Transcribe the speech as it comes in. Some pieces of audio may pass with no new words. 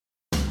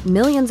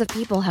Millions of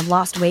people have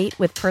lost weight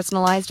with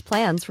personalized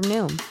plans from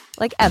Noom,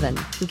 like Evan,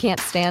 who can't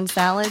stand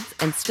salads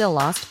and still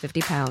lost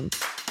 50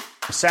 pounds.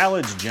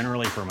 Salads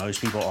generally for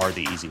most people are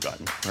the easy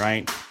button,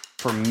 right?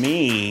 For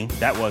me,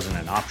 that wasn't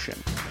an option.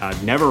 I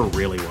never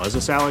really was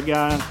a salad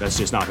guy. That's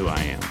just not who I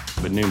am.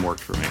 But Noom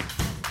worked for me.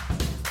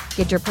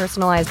 Get your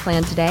personalized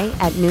plan today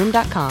at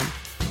Noom.com.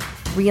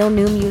 Real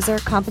Noom user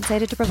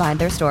compensated to provide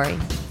their story.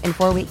 In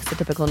 4 weeks, the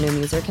typical Noom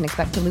user can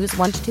expect to lose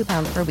 1 to 2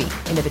 pounds per week.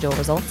 Individual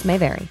results may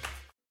vary.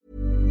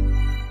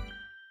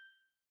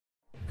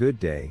 Good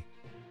day.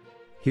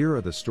 Here are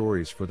the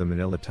stories for the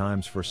Manila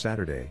Times for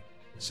Saturday,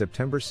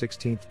 September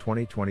 16,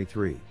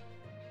 2023.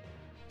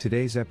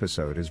 Today's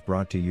episode is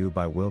brought to you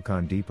by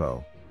Wilcon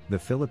Depot, the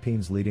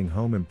Philippines' leading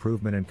home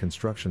improvement and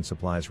construction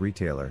supplies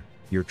retailer,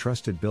 your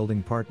trusted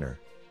building partner.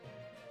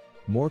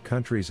 More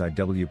countries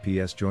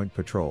WPS joint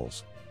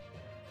patrols.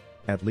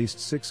 At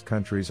least 6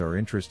 countries are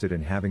interested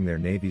in having their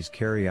navies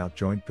carry out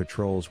joint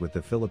patrols with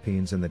the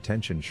Philippines in the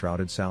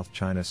tension-shrouded South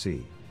China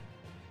Sea.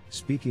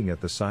 Speaking at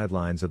the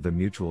sidelines of the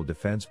Mutual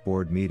Defense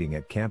Board meeting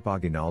at Camp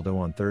Aguinaldo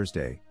on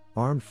Thursday,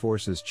 Armed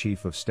Forces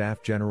Chief of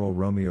Staff General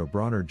Romeo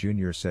Brawner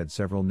Jr. said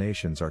several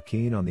nations are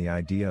keen on the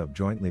idea of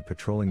jointly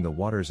patrolling the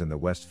waters in the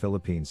West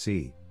Philippine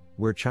Sea,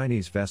 where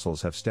Chinese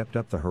vessels have stepped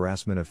up the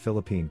harassment of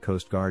Philippine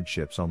Coast Guard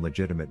ships on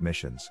legitimate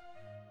missions.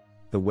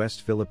 The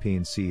West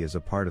Philippine Sea is a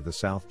part of the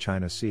South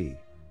China Sea,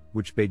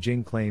 which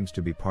Beijing claims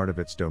to be part of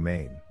its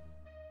domain.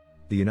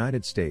 The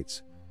United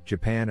States,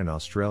 Japan and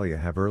Australia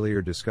have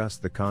earlier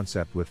discussed the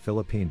concept with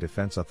Philippine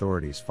defense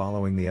authorities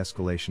following the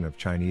escalation of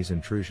Chinese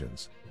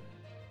intrusions.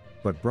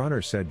 But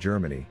Brawner said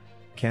Germany,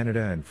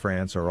 Canada and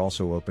France are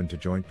also open to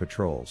joint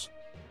patrols.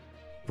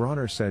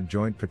 Brawner said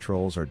joint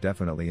patrols are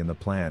definitely in the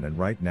plan and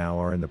right now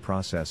are in the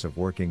process of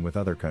working with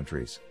other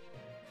countries.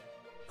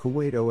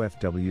 Kuwait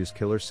OFW's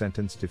killer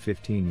sentenced to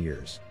 15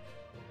 years.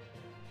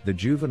 The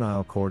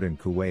juvenile court in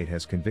Kuwait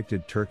has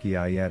convicted Turki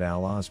Ayed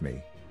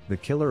al-Azmi, the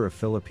killer of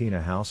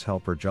Filipina house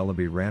helper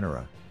Julabi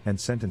Ranera, and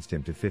sentenced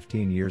him to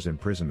 15 years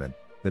imprisonment,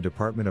 the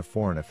Department of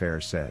Foreign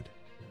Affairs said.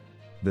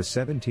 The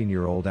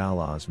 17-year-old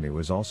al-Azmi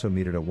was also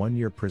meted a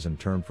 1-year prison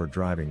term for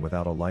driving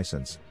without a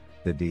license,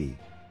 the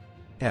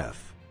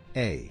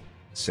DFA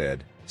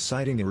said,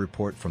 citing a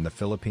report from the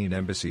Philippine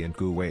Embassy in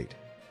Kuwait.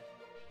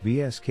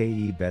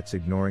 VSKE bets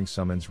ignoring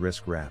summons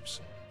risk wraps.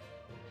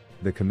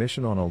 The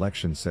Commission on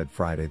Elections said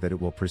Friday that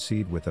it will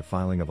proceed with the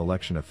filing of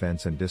election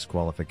offense and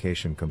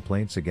disqualification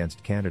complaints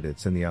against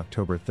candidates in the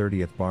October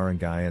 30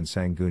 barangay and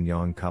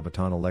Sangguniang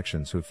Kabataan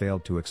elections who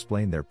failed to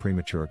explain their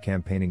premature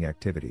campaigning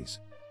activities.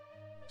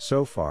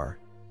 So far,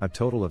 a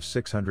total of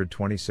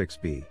 626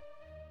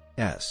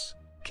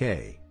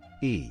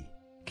 BSKE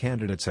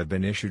candidates have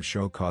been issued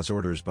show cause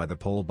orders by the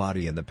poll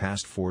body in the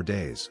past 4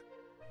 days.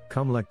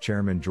 COMELEC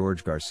Chairman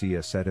George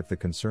Garcia said if the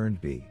concerned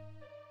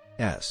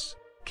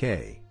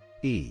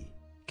BSKE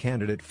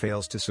candidate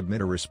fails to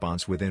submit a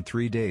response within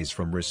 3 days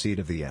from receipt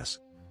of the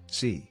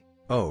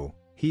SCO,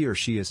 he or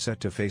she is set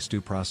to face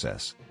due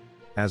process.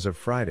 As of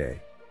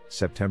Friday,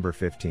 September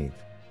 15,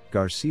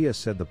 Garcia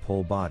said the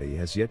poll body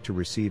has yet to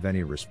receive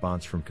any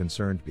response from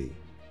concerned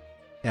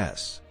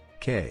BSKE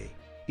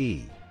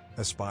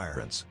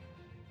aspirants.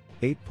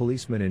 8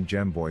 policemen in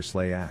Gemboy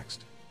Slay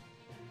axed.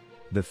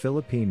 The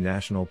Philippine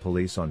National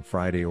Police on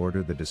Friday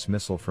ordered the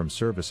dismissal from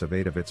service of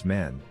 8 of its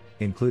men,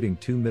 including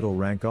 2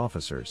 middle-rank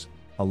officers,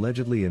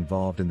 allegedly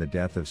involved in the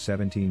death of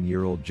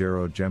 17-year-old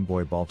Jero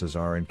Gemboy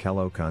Baltazar in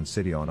Caloocan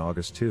City on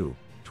August 2,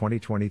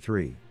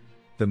 2023.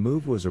 The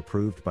move was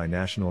approved by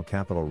National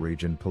Capital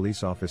Region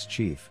Police Office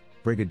Chief,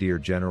 Brigadier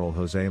General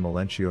Jose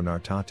Melencio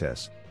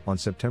Nartates, on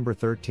September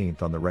 13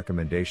 on the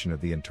recommendation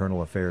of the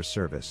Internal Affairs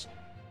Service.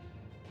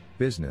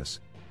 Business,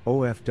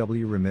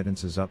 OFW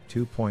remittances up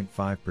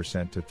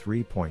 2.5% to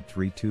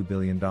 $3.32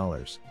 billion.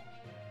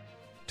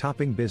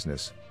 Topping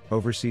business,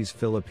 overseas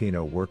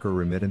Filipino worker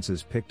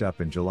remittances picked up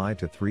in July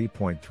to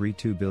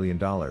 $3.32 billion,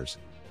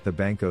 the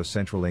Bangko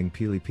Sentral ng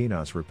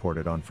Pilipinas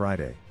reported on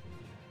Friday.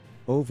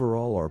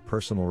 Overall our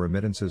personal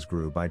remittances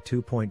grew by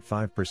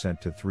 2.5%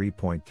 to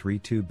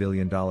 $3.32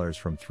 billion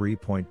from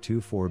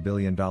 $3.24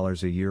 billion a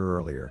year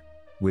earlier,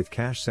 with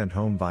cash sent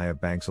home via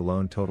banks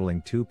alone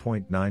totaling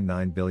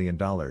 $2.99 billion,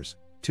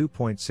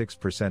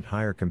 2.6%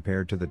 higher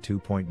compared to the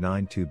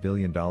 $2.92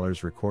 billion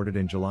recorded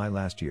in July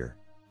last year.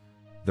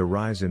 The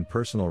rise in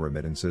personal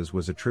remittances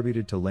was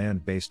attributed to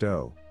land-based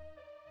OFWs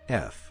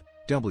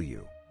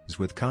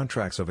with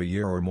contracts of a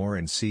year or more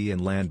and sea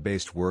and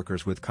land-based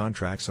workers with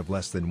contracts of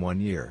less than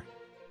 1 year.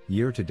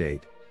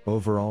 Year-to-date,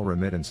 overall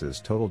remittances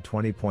totaled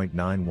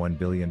 $20.91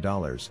 billion,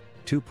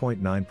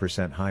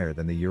 2.9% higher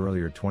than the year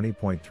earlier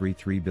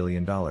 $20.33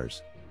 billion.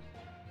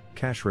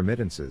 Cash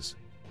remittances,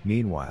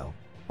 meanwhile,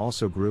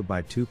 also grew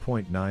by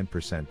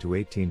 2.9% to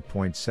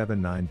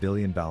 $18.79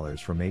 billion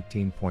from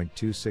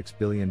 $18.26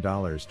 billion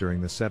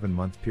during the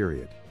 7-month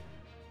period.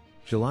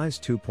 July's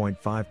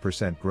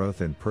 2.5%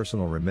 growth in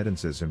personal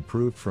remittances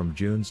improved from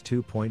June's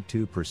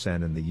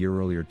 2.2% and the year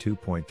earlier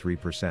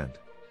 2.3%.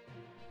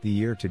 The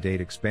year-to-date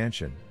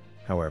expansion,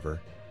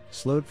 however,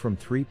 slowed from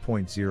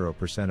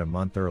 3.0% a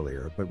month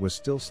earlier but was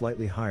still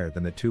slightly higher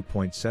than the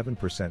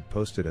 2.7%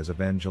 posted as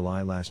of end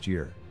July last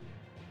year.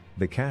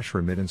 The cash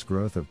remittance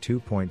growth of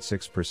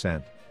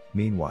 2.6%,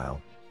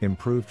 meanwhile,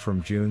 improved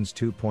from June's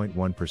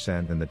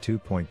 2.1% and the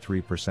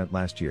 2.3%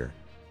 last year.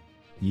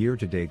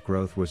 Year-to-date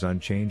growth was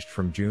unchanged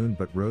from June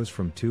but rose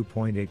from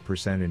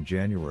 2.8% in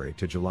January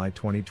to July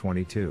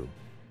 2022.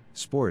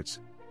 Sports,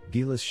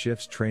 Gilas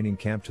shifts training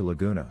camp to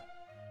Laguna.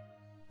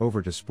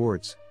 Over to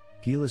sports,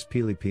 Gilas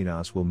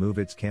Pilipinas will move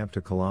its camp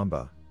to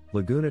Calamba,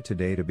 Laguna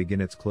today to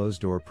begin its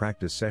closed-door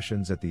practice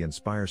sessions at the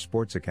Inspire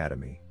Sports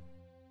Academy.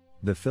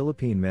 The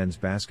Philippine men's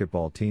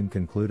basketball team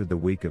concluded the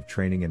week of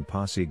training in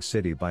Pasig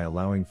City by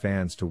allowing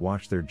fans to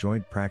watch their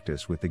joint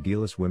practice with the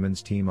Gilas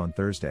women's team on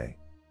Thursday.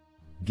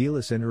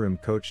 Gilas interim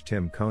coach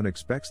Tim Cone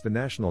expects the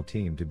national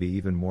team to be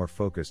even more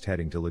focused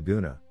heading to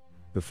Laguna,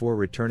 before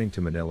returning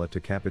to Manila to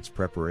cap its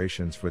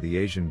preparations for the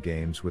Asian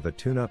Games with a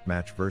tune-up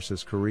match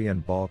versus Korean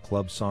ball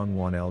club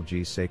Songwon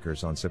LG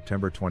Sakers on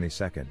September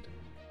 22.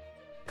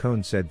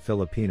 Cone said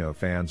Filipino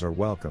fans are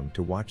welcome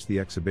to watch the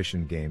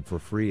exhibition game for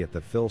free at the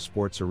Phil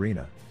Sports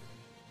Arena.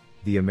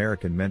 The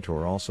American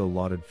mentor also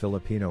lauded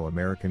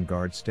Filipino-American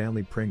guard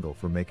Stanley Pringle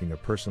for making a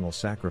personal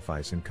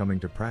sacrifice in coming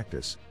to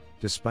practice,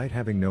 despite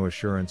having no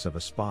assurance of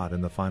a spot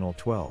in the final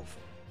 12.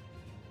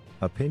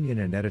 Opinion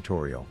and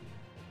editorial.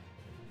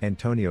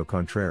 Antonio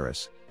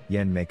Contreras,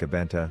 Yen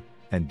Macabenta,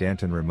 and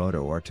Danton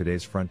Remoto are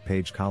today's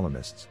front-page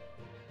columnists.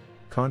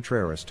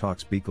 Contreras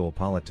talks Bicol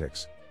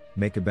politics.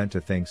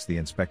 Macabenta thinks the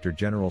Inspector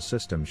General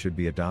system should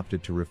be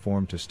adopted to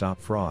reform to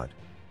stop fraud,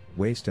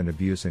 waste and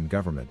abuse in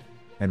government,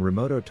 and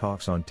Remoto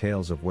talks on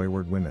tales of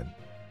wayward women.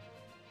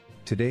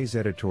 Today's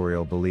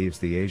editorial believes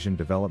the Asian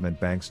Development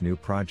Bank's new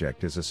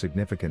project is a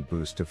significant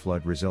boost to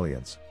flood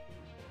resilience.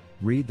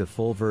 Read the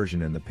full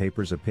version in the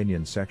paper's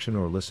opinion section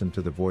or listen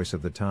to the Voice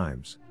of the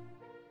Times.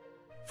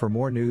 For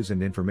more news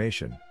and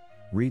information,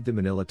 read the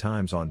Manila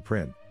Times on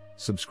print,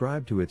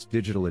 subscribe to its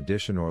digital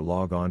edition or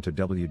log on to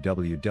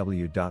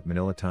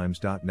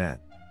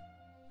www.manilatimes.net.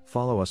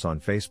 Follow us on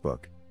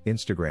Facebook,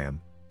 Instagram,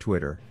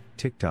 Twitter,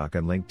 TikTok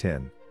and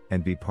LinkedIn,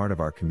 and be part of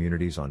our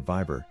communities on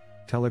Viber,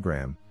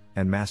 Telegram,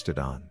 and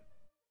Mastodon.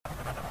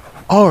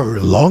 Our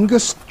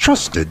longest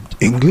trusted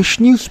English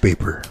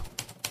newspaper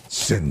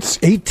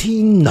since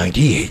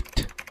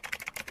 1898.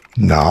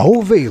 Now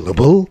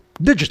available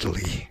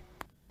digitally.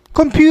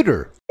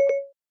 Computer.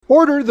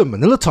 Order the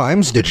Manila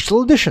Times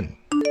Digital Edition.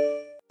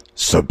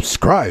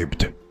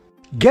 Subscribed.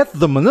 Get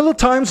the Manila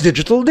Times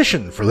Digital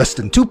Edition for less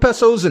than 2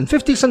 pesos and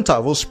 50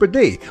 centavos per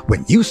day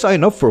when you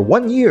sign up for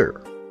 1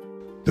 year.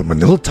 The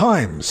Manila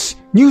Times,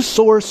 news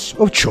source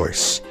of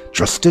choice,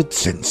 trusted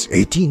since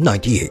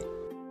 1898.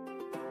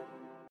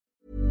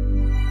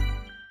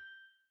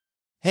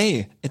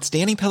 Hey, it's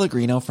Danny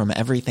Pellegrino from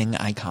Everything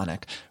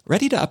Iconic.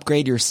 Ready to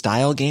upgrade your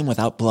style game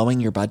without blowing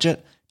your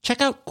budget? Check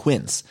out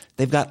Quince.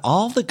 They've got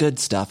all the good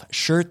stuff,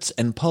 shirts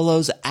and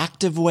polos,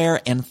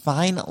 activewear, and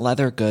fine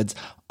leather goods,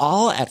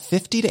 all at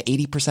 50 to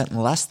 80%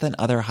 less than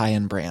other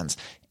high-end brands.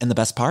 And the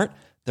best part?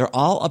 They're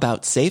all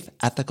about safe,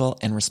 ethical,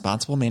 and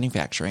responsible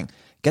manufacturing.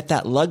 Get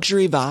that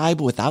luxury vibe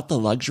without the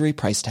luxury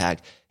price tag.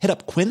 Hit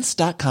up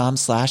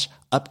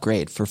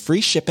quince.com/upgrade for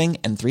free shipping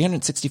and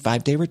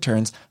 365-day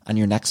returns on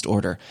your next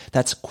order.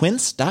 That's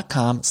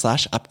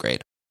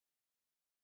quince.com/upgrade.